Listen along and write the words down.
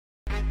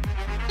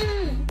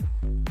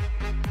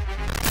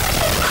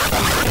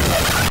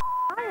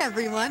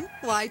everyone,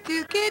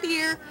 Y2Kid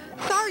here.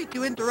 Sorry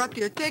to interrupt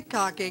your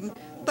TikToking,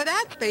 but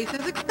ad space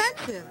is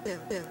expensive.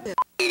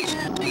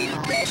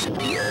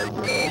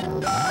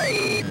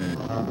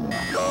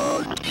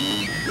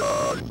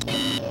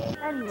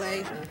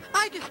 Anyways,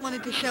 I just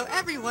wanted to show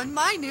everyone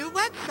my new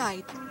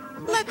website.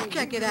 Let's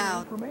check it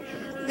out.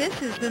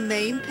 This is the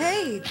main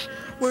page,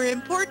 where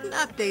important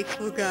updates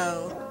will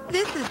go.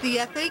 This is the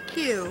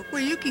FAQ,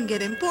 where you can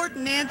get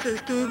important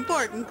answers to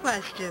important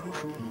questions.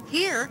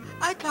 Here,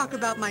 I talk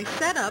about my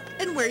setup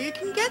and where you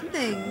can get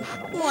things.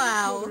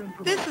 Wow,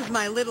 this is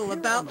my little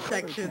About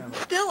section,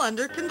 still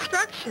under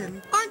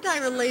construction. Aren't I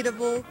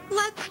relatable?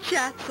 Let's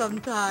chat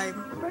sometime.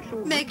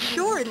 Make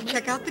sure to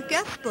check out the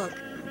guest book,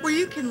 where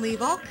you can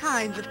leave all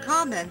kinds of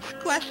comments,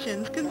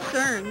 questions,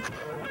 concerns,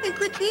 and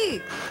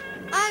critiques.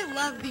 I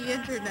love the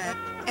internet.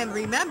 And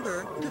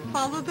remember to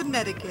follow the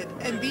netiquette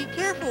and be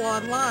careful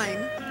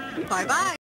online. Bye-bye.